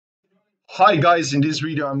Hi guys, in this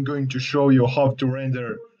video I'm going to show you how to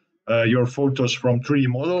render your photos from 3D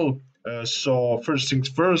model. So first things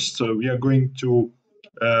first, uh, we are going to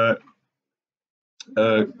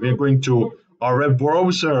our web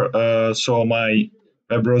browser. So my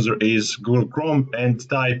web browser is Google Chrome, and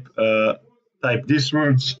type these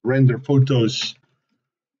words: render photos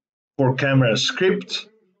for camera script.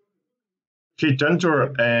 Hit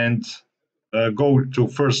enter and go to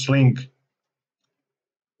first link.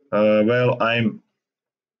 I'm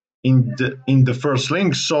in the first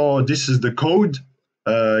link. So this is the code.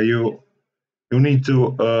 You need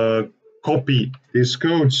to copy this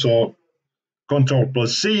code. So Control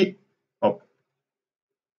plus C. Oh,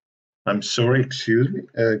 I'm sorry. Excuse me.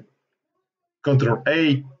 Control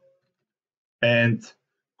A and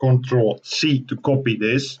Control C to copy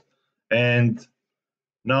this. And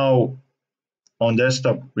now on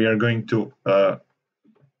desktop we are going to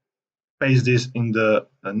paste this in the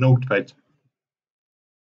notepad.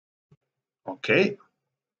 Okay.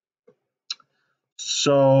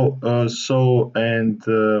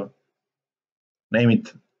 Name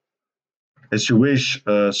it as you wish.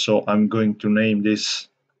 So I'm going to name this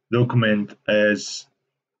document as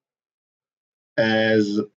I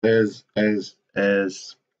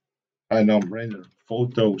know, render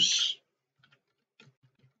photos.py.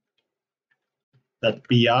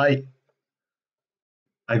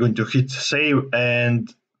 I'm going to hit save,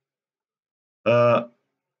 and uh,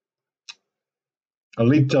 one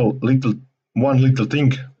little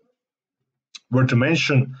thing worth to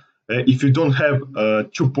mention. If you don't have a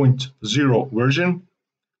 2.0 version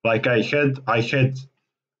like I had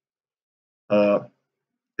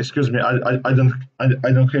excuse me, I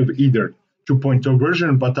don't have either 2.0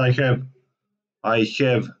 version, but I have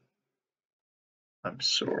I'm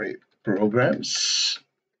sorry, programs.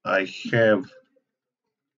 I have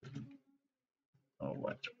oh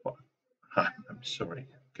what I'm sorry.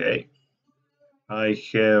 Okay. I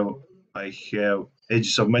have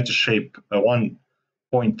Agisoft Metashape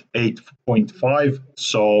 1.8.5,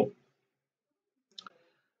 so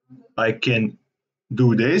I can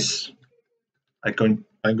do this. I'm going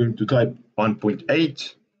to type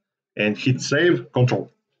 1.8 and hit save. Control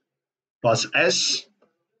plus S,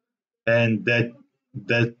 and that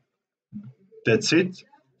that's it.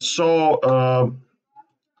 So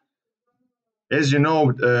as you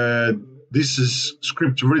know, this is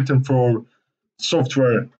script written for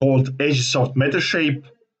software called Agisoft Metashape,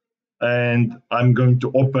 and I'm going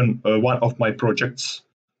to open one of my projects.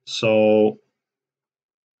 So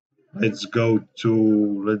let's go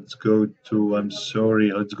to I'm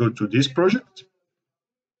sorry, let's go to this project.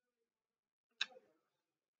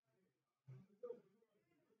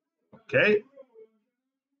 Okay,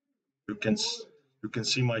 you can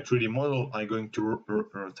see my 3D model. I'm going to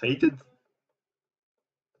rotate it.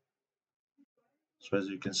 So as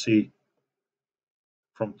you can see,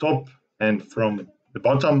 from top and from the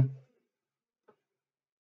bottom,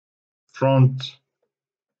 front,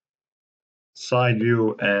 side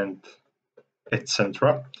view, and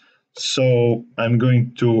etc. So I'm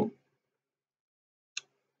going to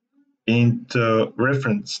into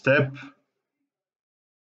reference tab.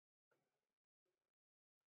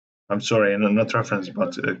 I'm sorry, not reference,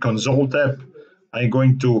 but console tab. I'm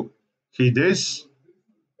going to hit this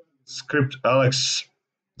script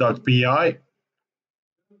alex.py.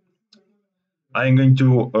 I'm going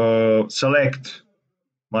to select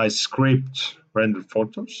my script render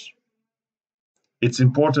photos. It's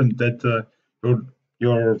important that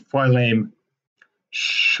your file name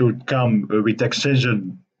should come with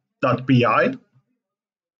extension.py.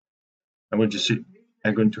 I'm going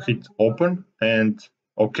to hit open and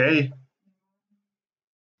OK.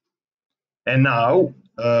 And now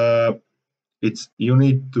you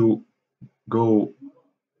need to go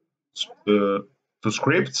to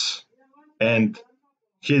scripts and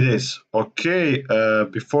hit this. Okay,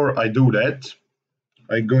 before I do that,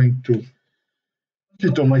 I'm going to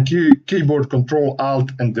hit on my keyboard Control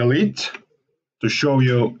Alt and Delete to show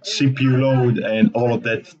you CPU load and all of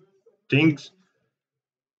that things.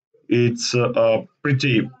 It's a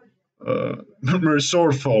pretty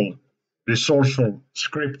resourceful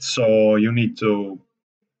script, so you need to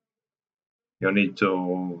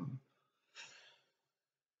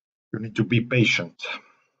be patient.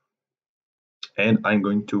 And I'm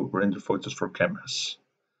going to render photos for cameras.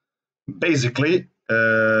 Basically,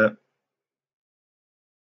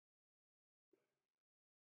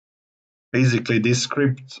 this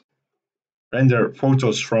script render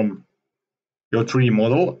photos from your 3D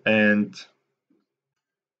model and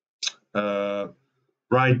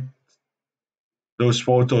write those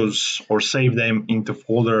photos or save them into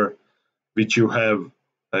folder which you have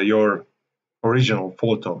your original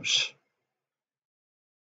photos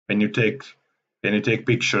when you take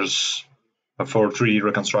pictures for 3D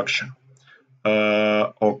reconstruction.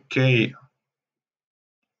 Okay,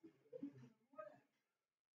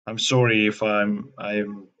 I'm sorry if I'm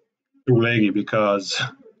too laggy because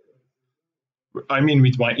I mean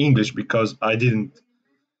with my English because I didn't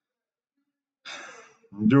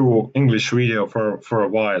do English video for a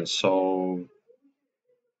while, so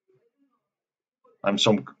I'm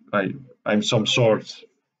some I'm some sort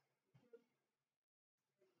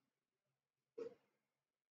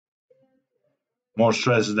more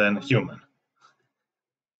stressed than human.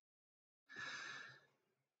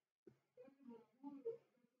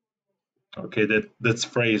 Okay, that's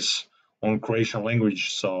phrase on Croatian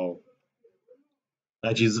language, so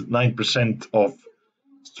that is 9% of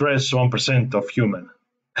stress, 1% of human.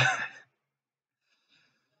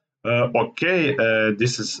 Okay,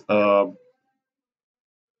 this is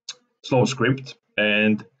slow script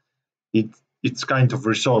and it it's kind of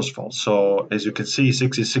resourceful. So as you can see,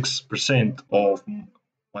 66% of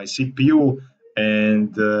my CPU,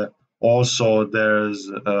 and also there's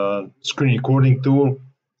a screen recording tool.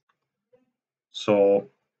 So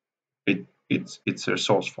it's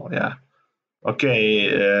resourceful, yeah. Okay,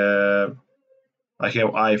 I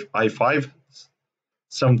have i5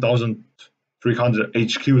 7300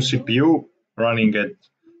 HQ CPU running at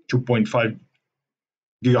 2.5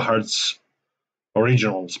 gigahertz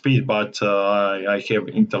original speed, but I have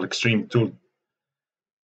Intel Extreme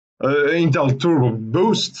Intel Turbo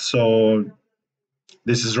Boost, so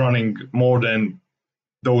this is running more than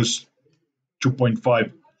those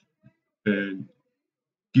 2.5 uh,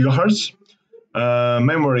 gigahertz.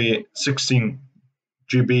 Memory 16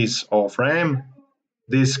 GBs of RAM.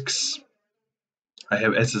 Disks, I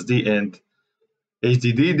have SSD and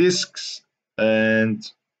HDD disks, and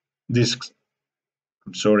disks.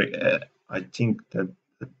 I'm sorry, I think that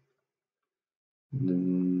I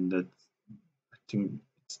think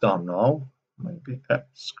it's done now. Maybe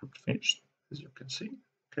script finished, as you can see.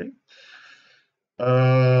 Okay,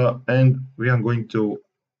 and we are going to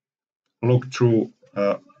look through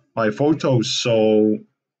my photos. So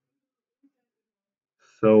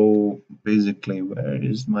basically, where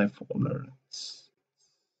is my folder? It's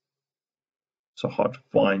so hard to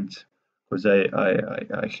find because I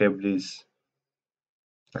have this.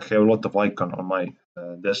 I have a lot of icon on my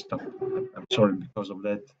desktop. I'm sorry because of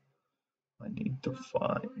that. I need to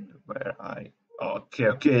find where I.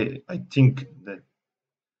 Okay. I think that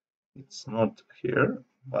it's not here,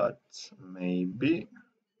 but maybe,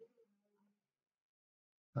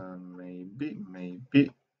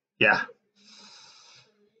 maybe. Yeah.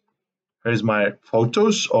 Here's my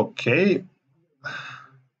photos. Okay.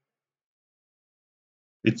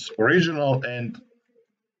 It's original and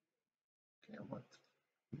okay,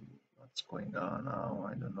 what's going on now?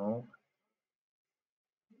 I don't know.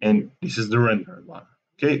 And this is the rendered one.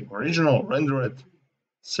 Okay, original rendered.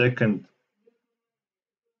 Second,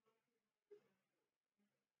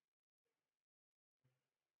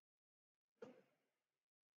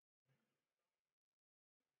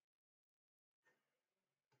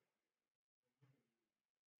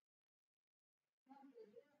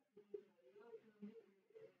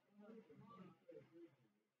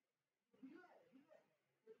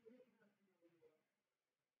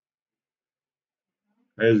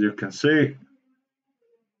 as you can see,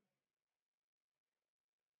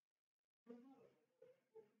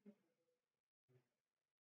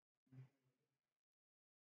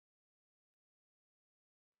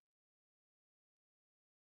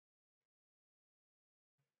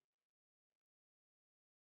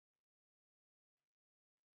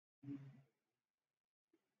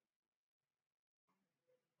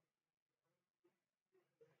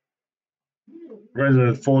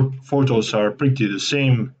 rendered photos are pretty the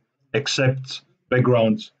same, except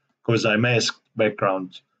background, because I masked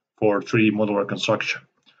background for 3D model reconstruction.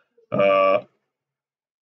 Uh,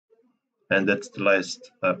 and that's the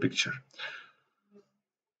last picture.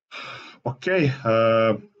 Okay,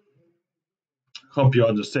 hope you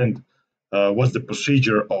understand what's the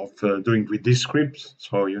procedure of doing with this script.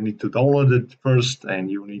 So you need to download it first,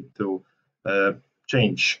 and you need to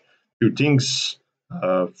change few things.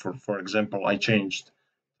 For example, I changed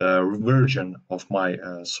the version of my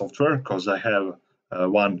software because I have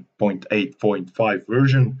 1.8.5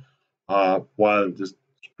 version, while the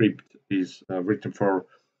script is written for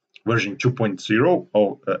version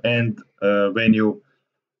 2.0. And when you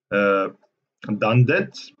done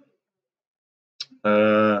that,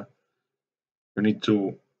 you need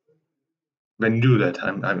to when you do that.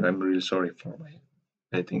 I'm really sorry for my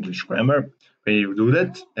bad English grammar. When you do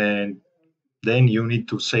that, and then you need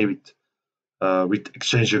to save it with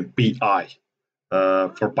extension PI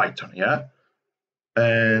for Python, yeah.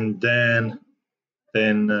 And then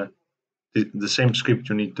the same script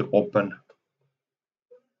you need to open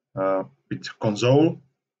with console.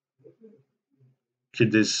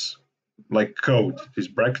 Hit this like code, these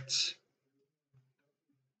brackets,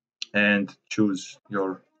 and choose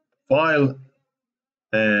your file,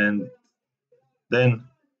 and then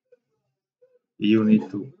you need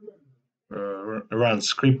to run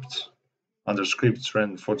script under scripts,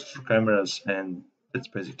 run photos for cameras, and that's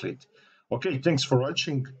basically it. Okay, thanks for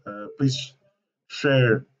watching. Please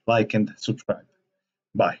share, like, and subscribe.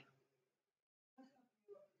 Bye.